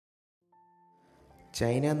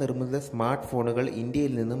China നിർമ്മിത smart ഫോണുകൾ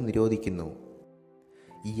ഇന്ത്യയിൽ നിന്നും നിരോധിക്കുന്നു.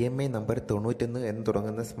 EMI നമ്പർ 91 എന്ന്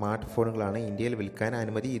തുടങ്ങുന്ന സ്മാർട്ട് ഫോണുകളാണ് ഇന്ത്യയിൽ വിൽക്കാൻ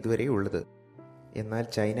അനുമതി ഇതുവരെ ഉള്ളത്. എന്നാൽ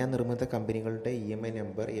ചൈന നിർമ്മിത കമ്പനികളുടെ EMI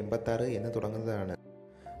നമ്പർ 86 എന്ന് തുടങ്ങുന്നതാണ്.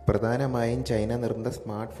 പ്രധാനമായും ചൈന നിർമ്മിത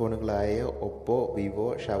smart ഫോണുകളായ Oppo,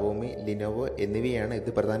 Vivo, Xiaomi, Lenovo എന്നിവയാണ്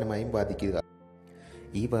ഇത് പ്രധാനമായും ബാധിക്കുക.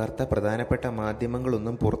 ഈ വാർത്ത പ്രധാനപ്പെട്ട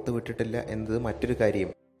മാധ്യമങ്ങളൊന്നും പുറത്തുവിട്ടിട്ടില്ല എന്നത് മറ്റൊരു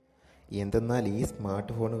കാര്യം. എന്തെന്നാൽ ഈ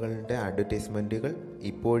സ്മാർട്ട് ഫോണുകളുടെ അഡ്വർടൈസ്മെൻറ്റുകൾ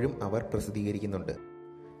ഇപ്പോഴും അവർ പ്രസിദ്ധീകരിക്കുന്നുണ്ട്.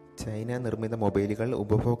 ചൈന നിർമ്മിത മൊബൈലുകൾ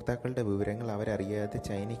ഉപഭോക്താക്കളുടെ വിവരങ്ങൾ അവരറിയാതെ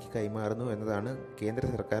ചൈനയ്ക്ക് കൈമാറുന്നു എന്നതാണ് കേന്ദ്ര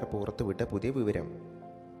സർക്കാർ പുറത്തുവിട്ട പുതിയ വിവരം.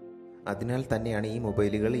 അതിനാൽ തന്നെയാണ് ഈ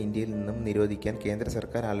മൊബൈലുകൾ ഇന്ത്യയിൽ നിന്നും നിരോധിക്കാൻ കേന്ദ്ര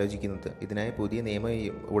സർക്കാർ ആലോചിക്കുന്നത്. ഇതിനായി പുതിയ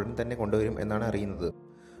നിയമം ഉടൻ തന്നെ കൊണ്ടുവരും എന്നാണ് അറിയുന്നത്.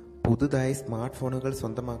 പുതുതായി സ്മാർട്ട് ഫോണുകൾ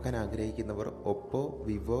സ്വന്തമാക്കാൻ ആഗ്രഹിക്കുന്നവർ ഒപ്പോ,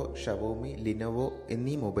 വിവോ, ഷവോമി, ലിനോവോ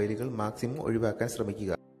എന്നീ മൊബൈലുകൾ മാക്സിമം ഒഴിവാക്കാൻ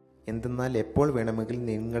ശ്രമിക്കുക. എന്തെന്നാൽ എപ്പോൾ വേണമെങ്കിലും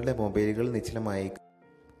നിങ്ങളുടെ മൊബൈലുകൾ നിശ്ചലമായേക്കും.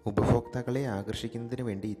 ഉപഭോക്താക്കളെ ആകർഷിക്കുന്നതിന്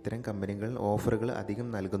വേണ്ടി ഇത്തരം കമ്പനികൾ ഓഫറുകൾ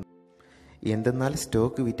അധികം നൽകുന്നു. എന്തെന്നാൽ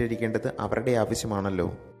സ്റ്റോക്ക് വിറ്റഴിക്കേണ്ടത് അവരുടെ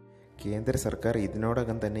ആവശ്യമാണല്ലോ. കേന്ദ്ര സർക്കാർ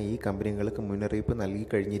ഇതിനോടകം തന്നെ ഈ കമ്പനികൾക്ക് മുന്നറിയിപ്പ് നൽകി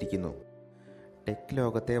കഴിഞ്ഞിരിക്കുന്നു. ടെക്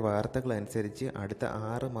ലോകത്തെ വാർത്തകൾ അനുസരിച്ച് അടുത്ത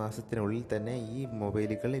 6 മാസത്തിനുള്ളിൽ തന്നെ ഈ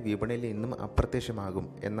മൊബൈലുകൾ വിപണിയിൽ നിന്നും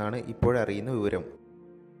അപ്രത്യക്ഷമാകും എന്നാണ് ഇപ്പോഴറിയുന്ന വിവരം.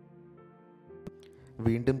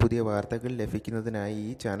 വീണ്ടും പുതിയ വാർത്തകൾ ലഭിക്കുന്നതിനായി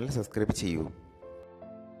ഈ ചാനൽ സബ്സ്ക്രൈബ് ചെയ്യൂ.